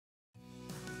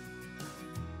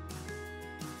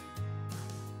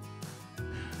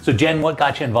So Jen, what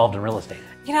got you involved in real estate?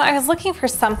 You know, I was looking for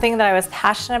something that I was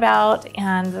passionate about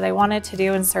and that I wanted to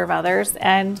do and serve others,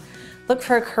 and look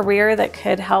for a career that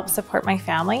could help support my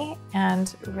family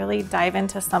and really dive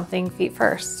into something feet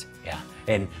first. Yeah,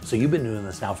 and so you've been doing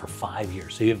this now for 5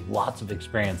 years, so you have lots of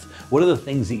experience. What are the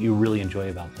things that you really enjoy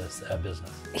about this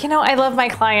business? You know, I love my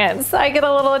clients. I get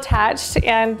a little attached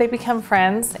and they become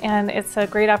friends, and it's a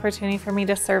great opportunity for me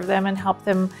to serve them and help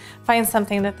them find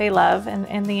something that they love. And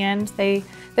in the end, they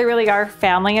really are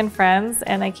family and friends,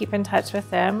 and I keep in touch with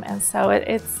them. And so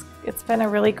it's been a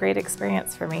really great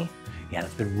experience for me. Yeah, and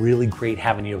it's been really great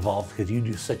having you involved because you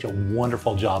do such a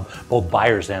wonderful job, both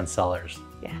buyers and sellers.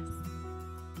 Yes.